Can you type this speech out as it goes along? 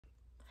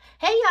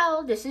Hey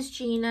y'all, this is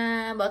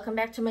Gina. Welcome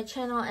back to my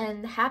channel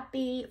and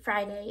happy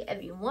Friday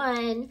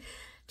everyone.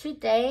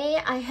 Today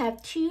I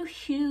have two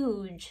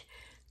huge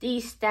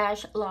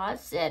Destash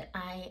lots that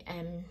I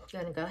am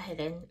going to go ahead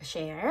and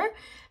share.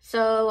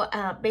 So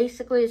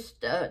basically it's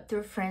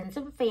through friends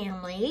and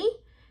family,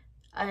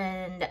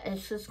 and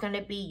it's just going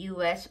to be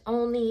US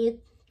only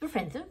for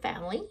friends and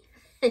family.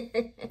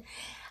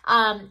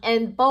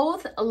 And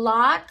both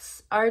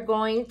lots are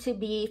going to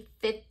be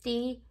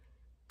 $50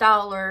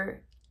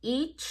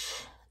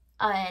 each,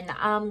 and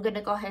I'm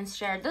gonna go ahead and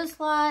share this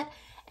lot,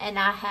 and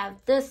I have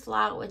this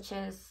lot, which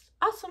is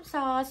awesome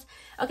sauce.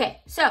 Okay,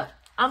 so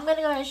I'm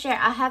gonna go ahead and share.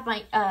 I have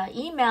my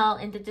email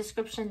in the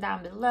description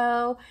down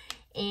below,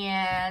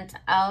 and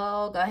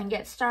I'll go ahead and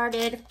get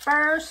started.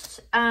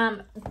 First,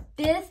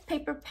 this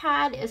paper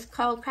pad is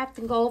called Craft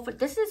and Gold.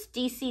 This is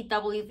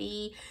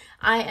DCWV.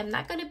 I am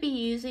not going to be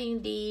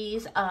using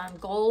these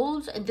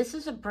golds, and this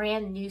is a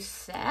brand new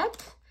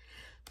set.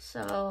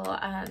 So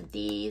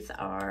these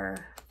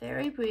are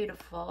very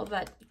beautiful,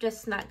 but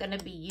just not going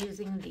to be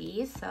using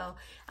these, so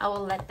I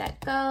will let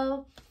that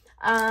go.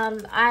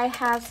 I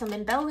have some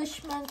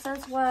embellishments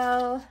as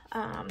well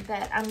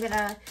that I'm going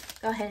to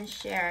go ahead and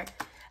share.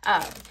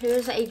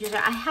 Here's a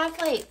dessert. I have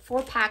like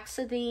 4 packs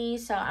of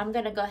these, so I'm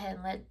going to go ahead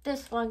and let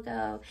this one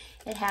go.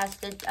 It has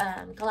the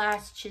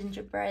glass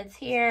gingerbreads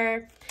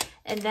here.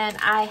 And then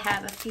I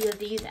have a few of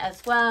these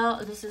as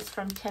well. This is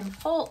from Tim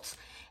Holtz.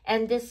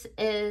 And this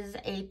is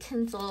a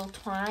tinsel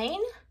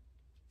twine.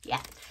 Yeah,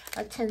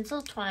 a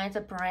tinsel twine. It's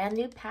a brand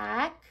new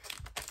pack.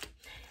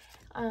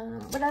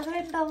 What other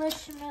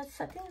embellishments?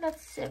 I think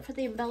that's it for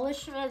the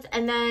embellishments.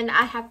 And then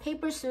I have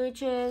paper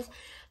smooches.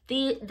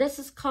 This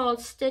is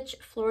called Stitch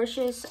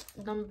Flourishes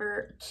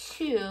number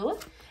 2.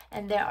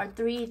 And there are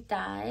 3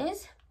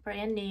 dies,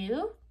 brand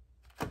new.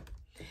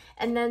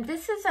 And then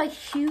this is a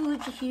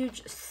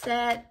huge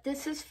set.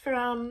 This is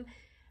from...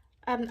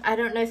 I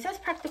don't know, it says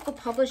Practical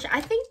Publisher.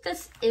 I think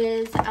this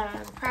is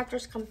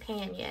Crafter's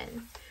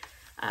Companion.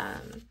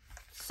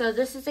 So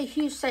this is a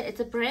huge set.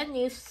 It's a brand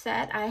new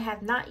set I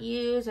have not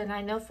used, and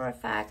I know for a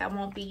fact I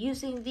won't be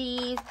using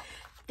these.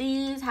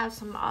 These have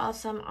some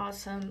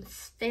awesome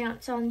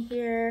stamps on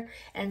here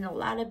and a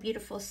lot of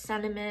beautiful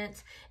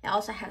sentiments. It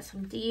also has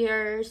some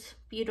deers,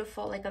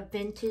 beautiful, like a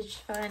vintage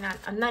fun.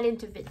 I'm not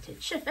into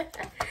vintage.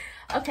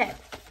 Okay,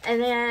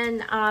 and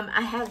then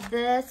I have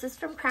this. This is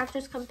from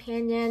Crafter's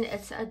Companion.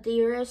 It's a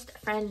Dearest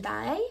Friend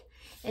die,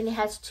 and it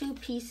has 2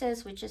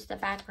 pieces, which is the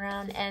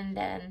background and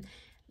then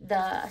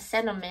the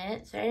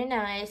sentiment. It's very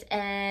nice,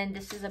 and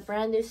this is a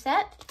brand new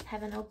set.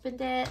 Haven't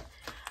opened it.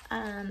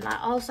 I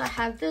also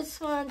have this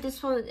one.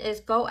 This one is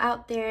Go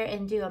Out There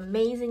and Do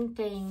Amazing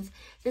Things.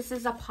 This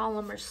is a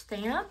polymer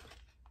stamp,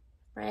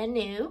 brand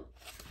new.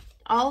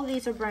 All of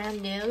these are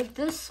brand new.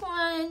 This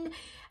one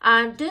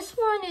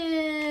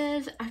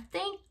is, I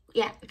think,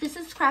 yeah, this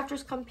is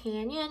Crafter's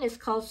Companion. It's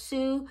called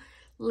Sue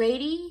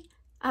Lovely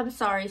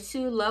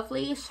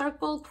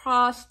Circle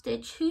Cross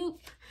Stitch Hoop.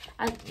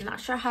 I'm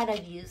not sure how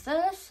to use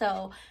this,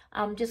 so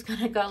I'm just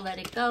gonna go let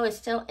it go. It's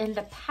still in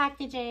the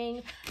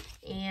packaging,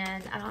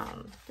 and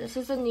this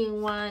is a new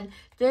one.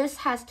 This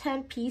has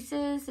 10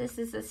 pieces. This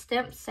is a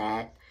stamp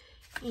set,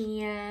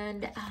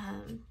 and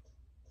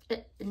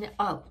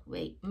oh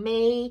wait,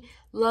 May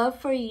Love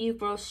for You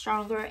Grow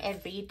Stronger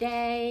Every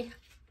Day.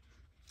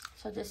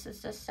 So this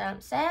is the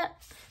stamp set,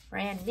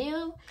 brand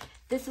new.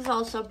 This is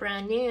also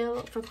brand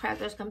new for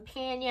Crafter's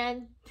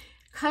Companion.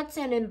 Cuts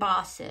and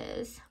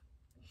Embosses.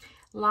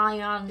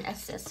 Lion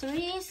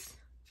Accessories.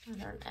 I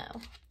don't know.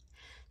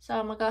 So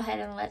I'm going to go ahead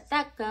and let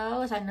that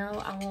go, as I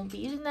know I won't be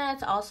using that.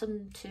 It's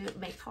awesome to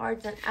make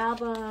cards and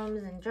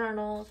albums and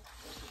journals.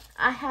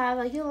 I have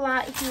a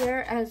lot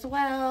here as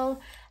well.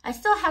 I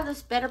still have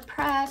this Better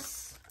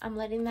Press. I'm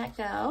letting that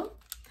go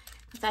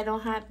because I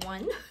don't have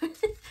one.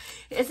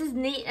 This is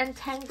Neat and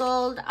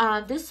Tangled.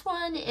 This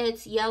one,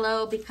 it's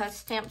yellow because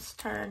stamps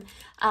turn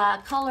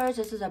colors.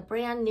 This is a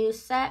brand new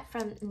set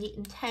from Neat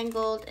and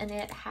Tangled, and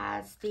it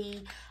has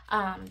the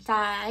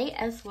die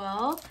as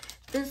well.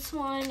 This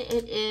one,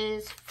 it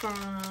is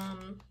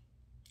from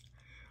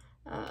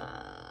I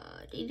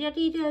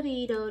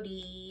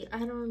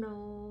don't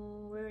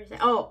know, where is it?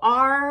 Oh,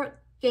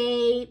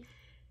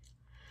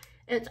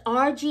 it's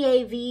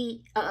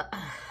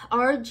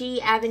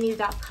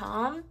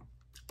rgavenue.com.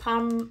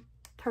 Palm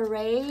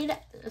Parade.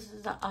 This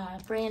is a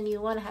brand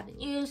new one I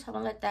haven't used. I'm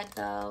gonna let that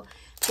go.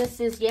 This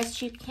is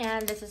Yes You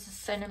Can. This is a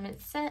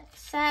sentiment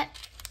set,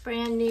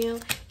 brand new.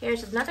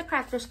 Here's another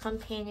Crafter's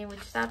Companion, which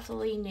is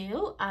absolutely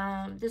new.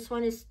 This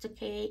one is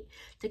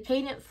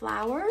Decadent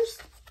Flowers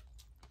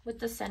with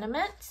the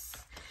sentiments.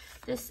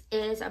 This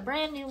is a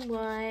brand new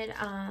one.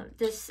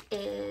 This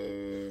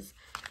is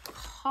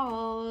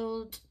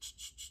called,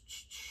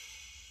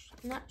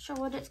 I'm not sure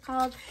what it's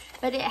called,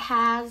 but it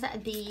has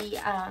the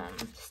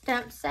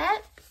stamp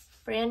set,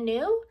 brand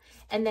new,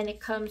 and then it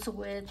comes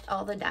with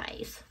all the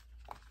dies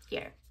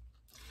here.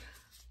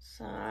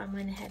 So I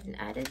went ahead and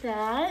added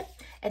that.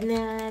 And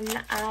then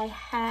I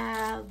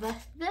have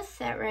this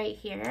set right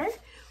here,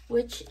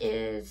 which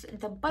is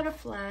the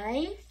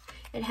butterfly.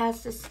 It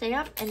has the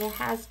stamp and it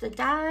has the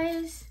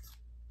dies.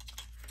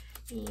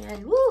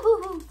 And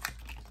woohoo!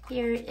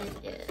 Here it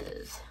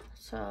is.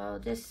 So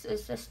this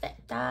is the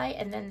die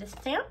and then the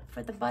stamp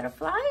for the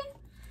butterfly.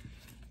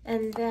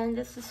 And then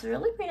this is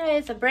really pretty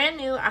nice. It's a brand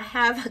new. I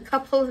have a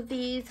couple of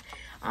these.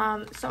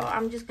 So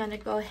I'm just going to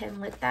go ahead and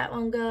let that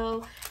one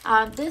go.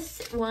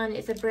 This one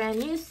is a brand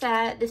new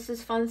set. This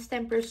is Fun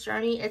Stampers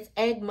Journey. It's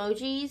egg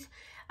emojis.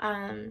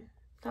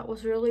 That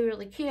was really,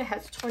 really cute. It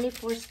has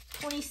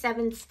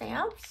 27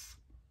 stamps.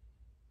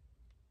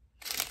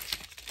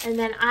 And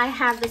then I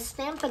have the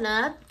Stampin'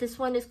 Up. This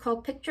one is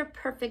called Picture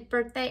Perfect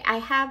Birthday. I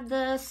have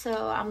this,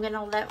 so I'm going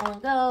to let one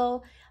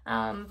go.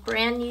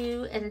 Brand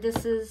new, and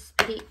this is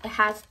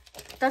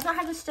does not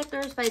have the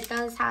stickers, but it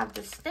does have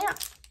the stamp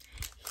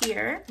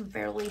here. You can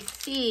barely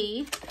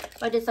see,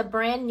 but it's a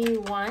brand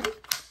new one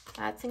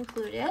that's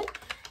included.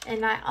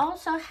 And I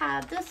also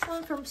have this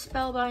one from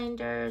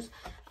Spellbinders.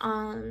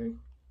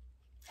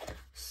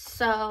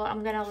 So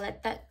I'm gonna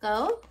let that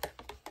go.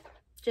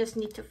 Just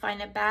need to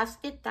find a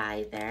basket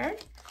die there.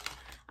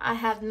 I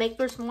have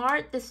Maker's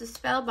Mart. This is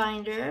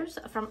Spellbinders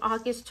from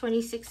August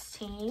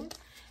 2016.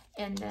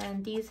 And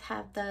then these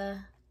have the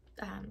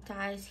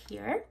dies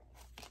here.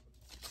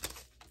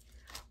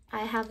 I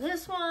have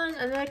this one,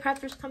 another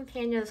Crafter's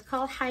Companion. It's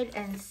called Hide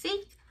and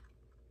Seek.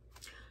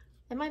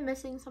 Am I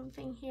missing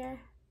something here?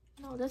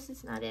 No, this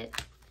is not it.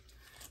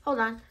 Hold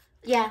on.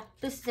 Yeah,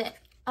 this is it.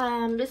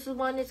 This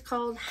one is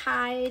called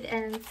Hide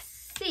and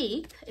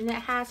Seek, and it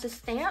has the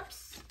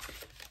stamps,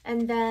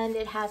 and then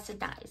it has the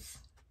dies.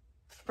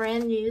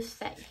 Brand new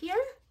set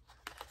here.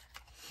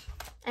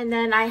 And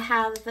then I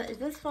have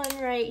this one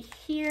right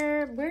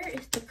here. Where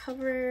is the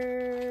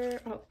cover?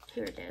 Oh,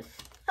 here it is.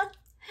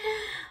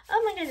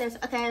 Oh my goodness.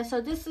 Okay,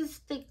 so this is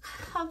the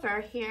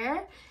cover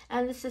here.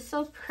 And this is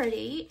so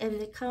pretty.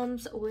 And it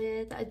comes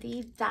with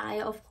the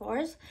die, of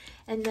course.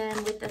 And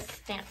then with the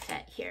stamp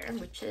set here,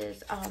 which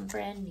is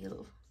brand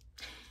new.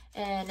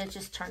 And it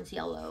just turns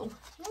yellow.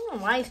 I don't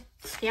know why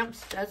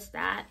Stamps does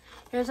that.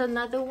 Here's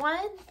another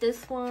one.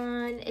 This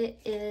one,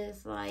 it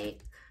is like...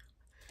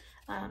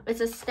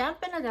 it's a stamp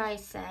and a die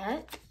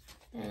set,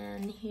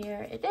 and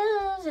here it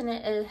is, and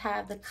it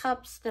have the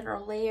cups that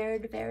are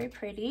layered, very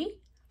pretty.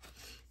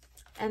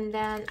 And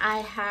then I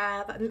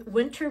have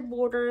winter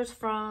borders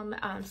from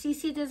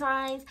CC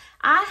Designs.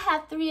 I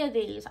have 3 of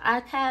these. I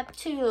have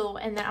 2,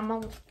 and then I'm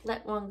gonna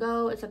let one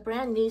go. It's a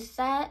brand new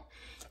set.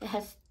 It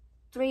has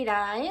 3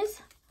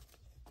 dies.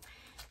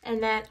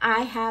 And then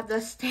I have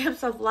the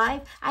Stamps of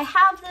Life. I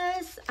have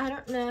this, I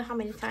don't know how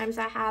many times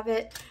I have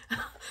it.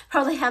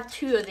 Probably have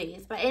 2 of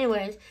these. But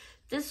anyways,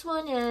 this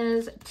one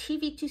is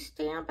TV to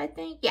Stamp, I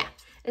think. Yeah,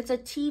 it's a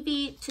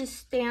TV to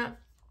Stamp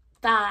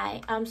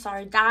die. I'm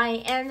sorry,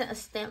 die and a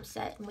stamp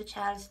set, which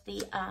has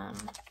the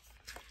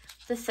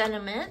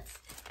sentiments.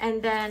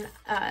 And then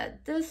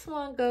this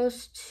one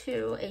goes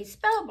to a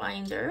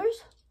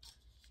Spellbinders.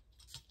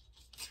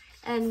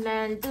 And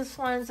then this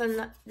one's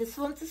a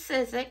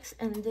Sizzix,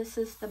 and this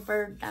is the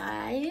bird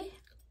die.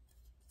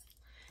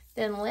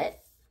 Then lit.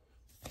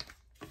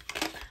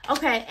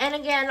 Okay, and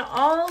again,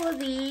 all of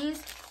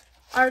these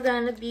are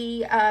gonna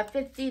be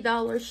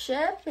 $50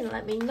 ship, and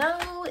let me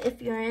know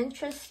if you're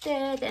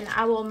interested, and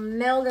I will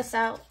mail this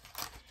out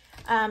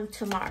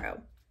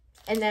tomorrow.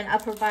 And then I'll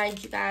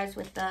provide you guys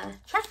with the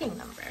tracking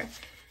number.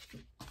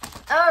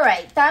 All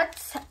right,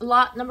 that's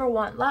lot number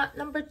 1. Lot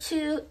number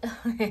 2,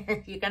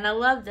 you're gonna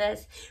love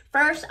this.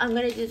 First, I'm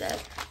gonna do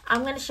this.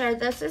 I'm gonna share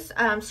this is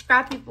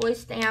Scrappy Boy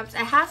stamps. It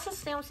has the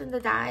stamps and the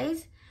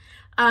dies.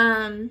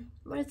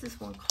 What is this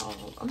one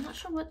called? I'm not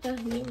sure what the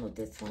name of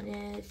this one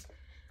is.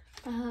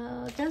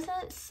 It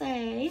doesn't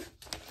say,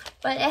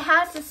 but it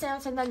has the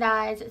stamps and the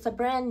dies. It's a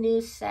brand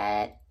new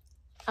set.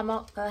 I'm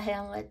gonna go ahead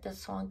and let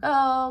this one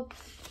go.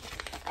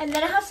 And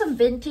then I have some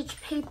vintage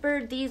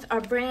paper. These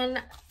are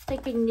brand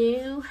sticking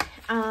new.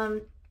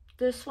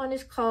 This one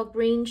is called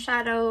Green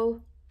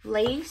Shadow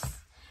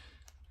Lace.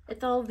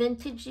 It's all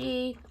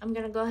vintagey. I'm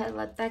gonna go ahead and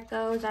let that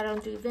go, as I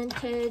don't do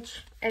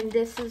vintage. And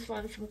this is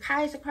one from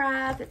Kaiser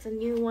Craft. It's a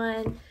new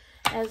one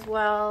as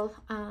well.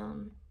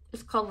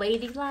 It's called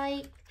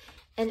Ladylike.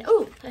 And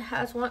oh, it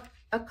has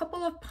a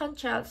couple of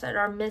punch outs that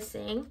are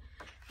missing.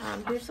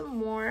 Here's some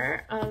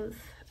more of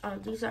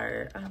these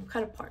are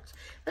cut aparts.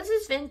 This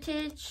is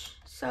vintage,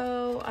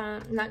 so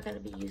I'm not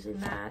going to be using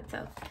that.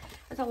 So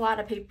there's a lot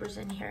of papers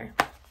in here.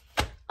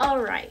 All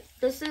right,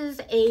 this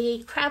is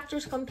a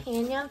Crafter's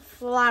Companion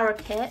flower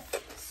kit.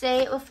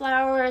 Say it with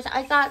flowers.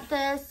 I got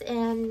this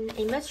in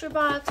a mystery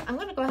box. I'm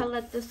going to go ahead and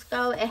let this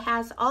go. It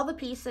has all the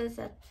pieces,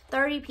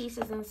 30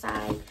 pieces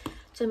inside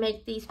to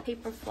make these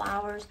paper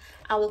flowers.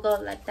 I will go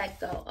let that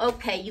go.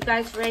 Okay, you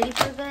guys ready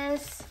for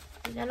this?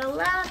 You're gonna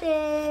love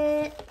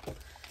it.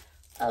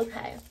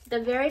 Okay, the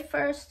very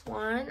first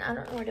one, I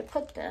don't know where to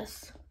put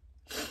this.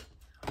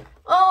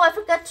 Oh, I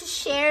forgot to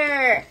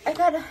share. I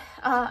gotta,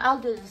 I'll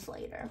do this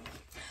later.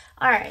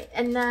 All right,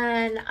 and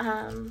then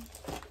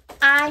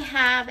I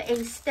have a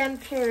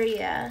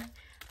Stamperia.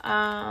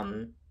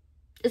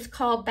 It's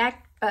called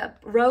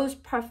Rose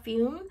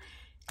Perfume.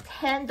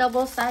 10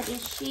 double-sided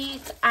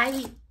sheets.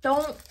 I'm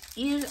not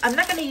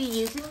going to be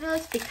using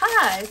this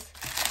because,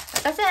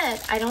 like I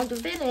said, I don't do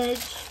vintage.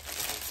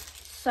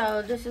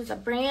 So this is a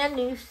brand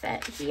new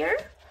set here.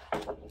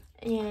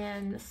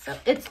 And so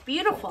it's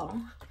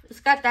beautiful. It's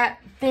got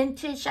that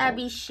vintage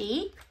shabby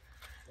chic,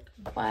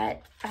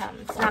 but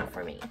it's not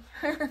for me.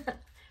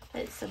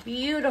 It's a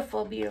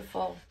beautiful,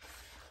 beautiful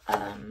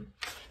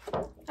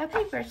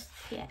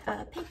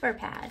paper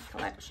pad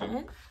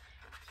collection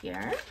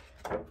here.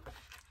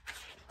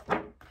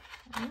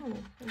 Oh,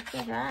 look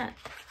at that.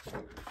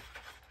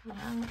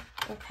 Wow.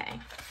 Okay.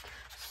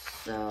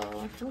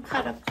 So some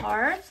cut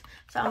aparts.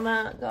 So I'm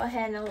gonna go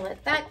ahead and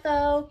let that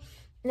go.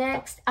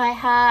 Next, I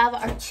have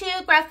our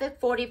 2 graphic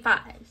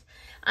 45s.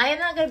 I am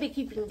not gonna be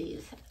keeping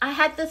these. I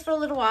had this for a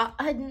little while.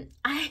 I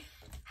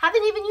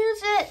haven't even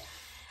used it.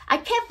 I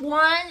kept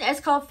one.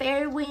 It's called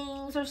Fairy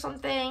Wings or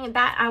something.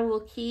 That I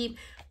will keep.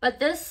 But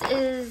this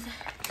is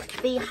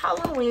the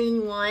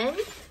Halloween one.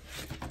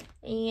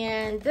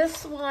 And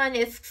this one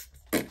is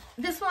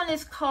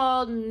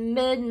called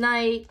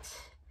Midnight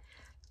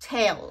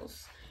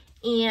Tales.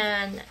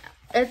 And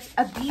it's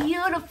a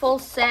beautiful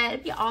set.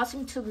 It'd be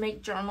awesome to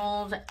make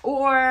journals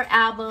or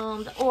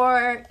albums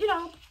or, you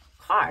know,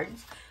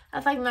 cards. I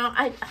was like, no,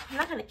 I'm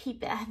not going to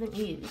keep it. I haven't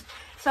used.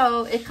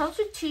 So it comes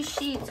with 2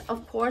 sheets.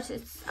 Of course,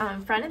 it's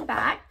front and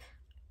back.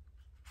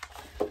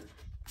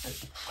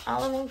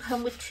 All of them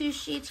come with 2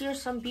 sheets. Here's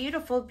some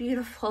beautiful,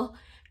 beautiful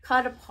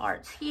cut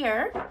aparts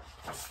here.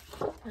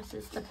 This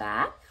is the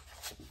back.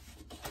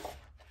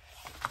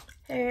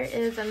 There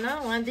is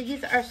another one.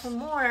 These are some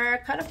more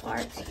cut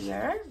aparts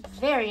here.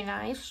 Very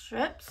nice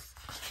strips.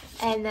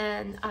 And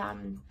then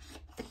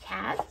the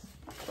cat,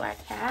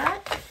 black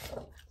cat.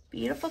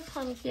 Beautiful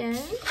pumpkin.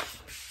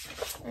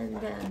 And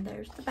then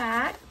there's the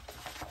back.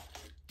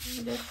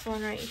 And this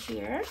one right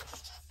here.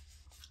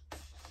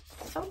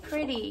 So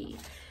pretty.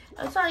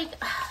 It's like,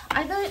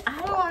 I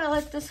don't want to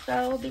let this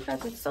go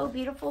because it's so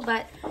beautiful,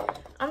 but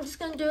I'm just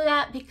going to do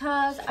that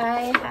because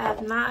I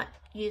have not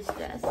used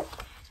this.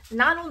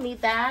 Not only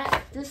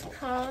that, this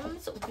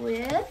comes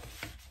with,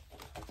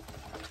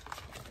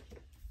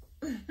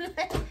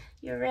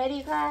 you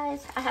ready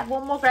guys? I have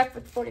one more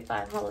graphic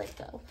 45, I'll let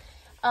go.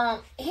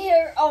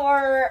 Here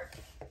are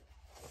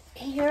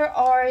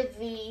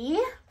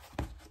the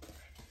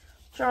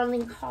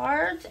journaling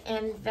cards,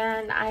 and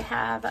then I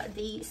have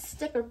the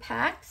sticker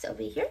packs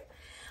over here.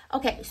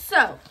 Okay,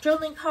 so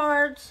journaling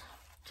cards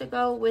to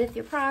go with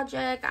your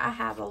project. I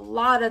have a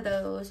lot of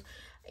those.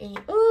 And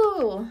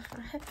ooh,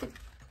 I have to,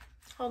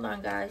 hold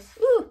on guys.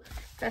 Ooh,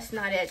 that's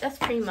not it. That's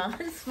Prima.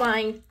 It's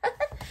mine.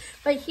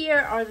 But here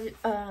are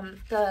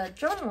the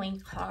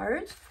journaling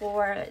cards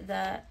for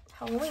the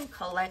Halloween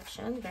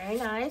collection. Very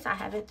nice. I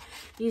haven't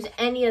used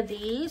any of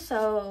these,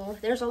 so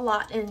there's a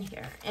lot in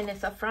here. And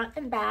it's a front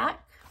and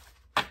back.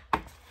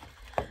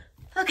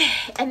 Okay,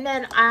 and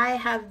then I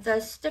have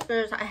the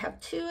stickers. I have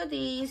 2 of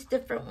these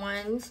different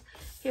ones.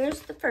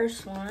 Here's the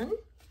first one.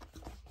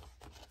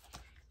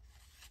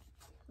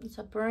 It's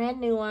a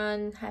brand new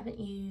one, haven't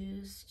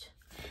used.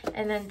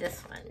 And then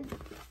this one.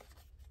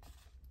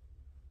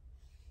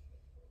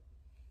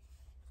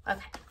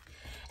 Okay.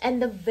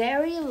 And the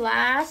very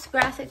last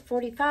graphic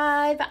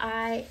 45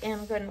 I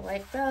am going to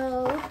let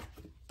go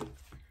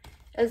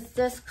is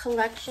this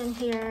collection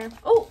here.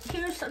 Oh,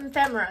 here's some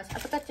ephemeras. I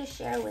forgot to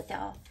share with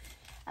y'all.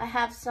 I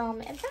have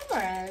some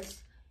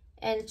ephemeras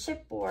and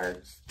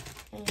chipboards,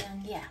 and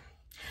yeah.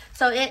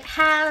 So it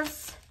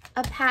has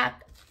a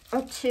pack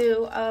or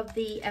 2 of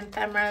the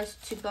ephemeras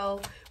to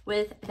go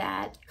with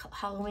that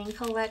Halloween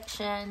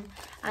collection.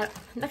 I'm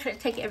not going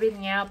to take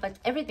everything out, but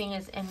everything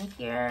is in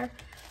here.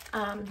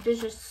 There's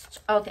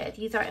just, okay,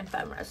 these are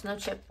ephemeras, no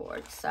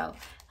chipboards, so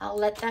I'll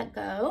let that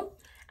go.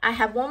 I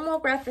have one more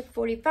graphic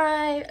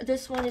 45.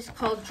 This one is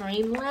called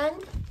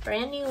Dreamland.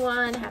 Brand new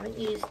one, haven't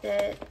used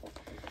it.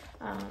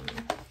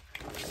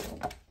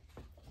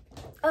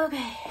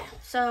 Okay,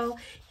 so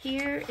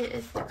here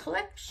is the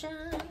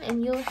collection,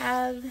 and you'll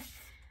have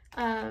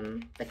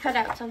the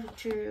cutouts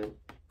to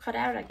cut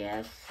out, I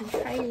guess, some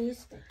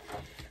trays.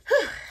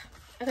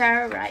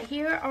 Okay, all right,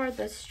 here are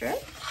the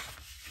strips.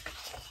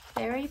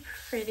 Very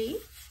pretty.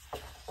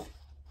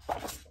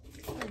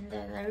 And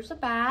then there's the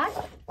back.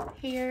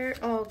 Here,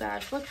 oh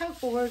gosh, look how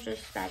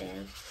gorgeous that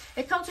is.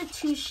 It comes with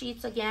 2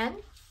 sheets again.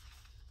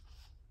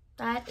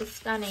 That is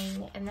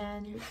stunning. And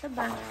then here's the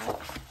back.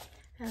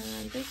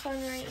 And this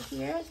one right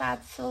here is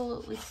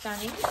absolutely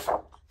stunning.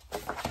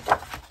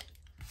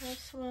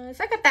 This one, it's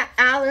like that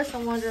Alice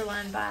in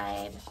Wonderland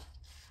vibe.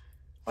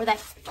 Or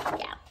that,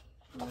 yeah.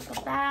 Look at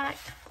the back.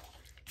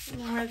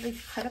 More of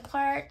these cut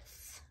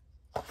aparts.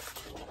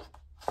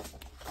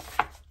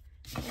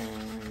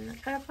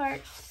 And cut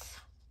aparts.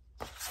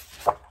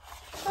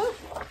 Oh,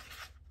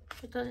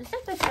 is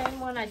that the same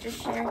one I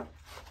just shared?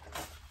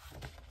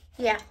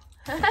 Yeah.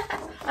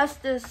 That's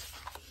this.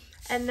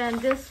 And then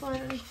this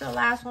one, the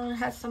last one,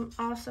 has some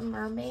awesome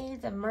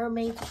mermaids and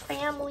mermaids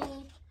family.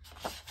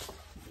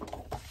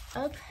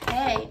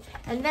 Okay,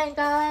 and then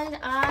guys,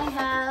 I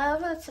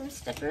have some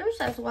stickers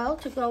as well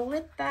to go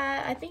with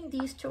that. I think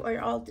these two are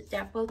all,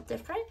 they're both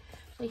different.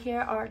 So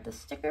here are the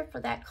stickers for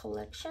that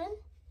collection.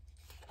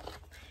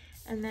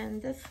 And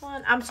then this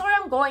one, I'm sorry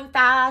I'm going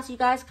fast. You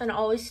guys can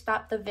always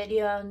stop the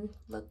video and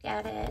look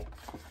at it.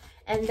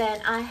 And then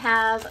I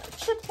have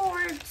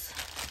chipboards.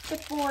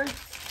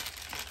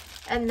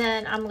 And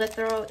then I'm gonna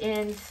throw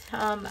in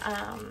some,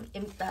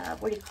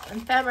 what do you call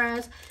them,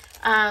 ephemeras.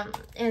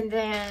 And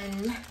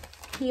then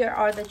here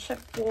are the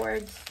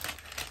chipboards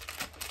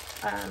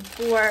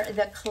for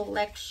the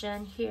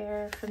collection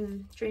here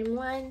from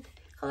Dreamland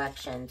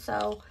collection.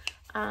 So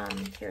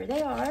here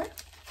they are.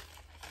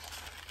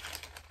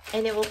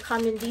 And it will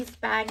come in these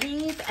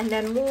baggies, and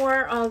then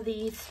more of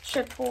these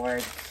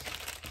chipboards.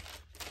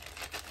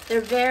 They're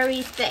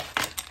very thick.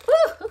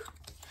 Woo!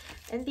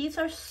 And these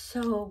are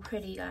so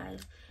pretty,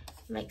 guys.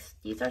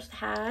 These are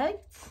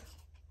tags.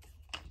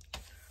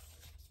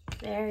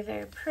 Very,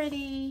 very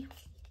pretty.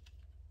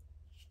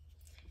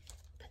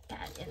 Put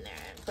that in there,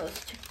 it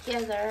goes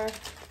together.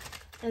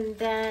 And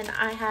then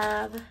I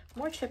have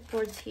more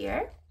chipboards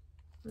here.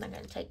 I'm not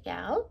gonna take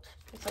out.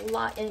 There's a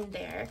lot in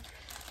there.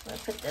 I'm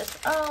gonna put this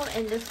all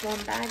in this one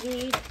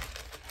baggie.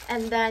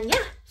 And then,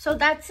 yeah, so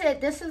that's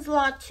it. This is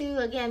lot 2.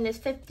 Again, it's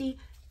 $50.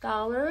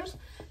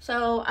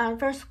 So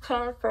first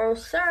come,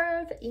 first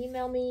serve.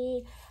 Email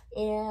me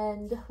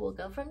and we'll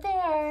go from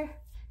there.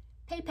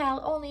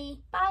 PayPal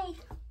only. Bye.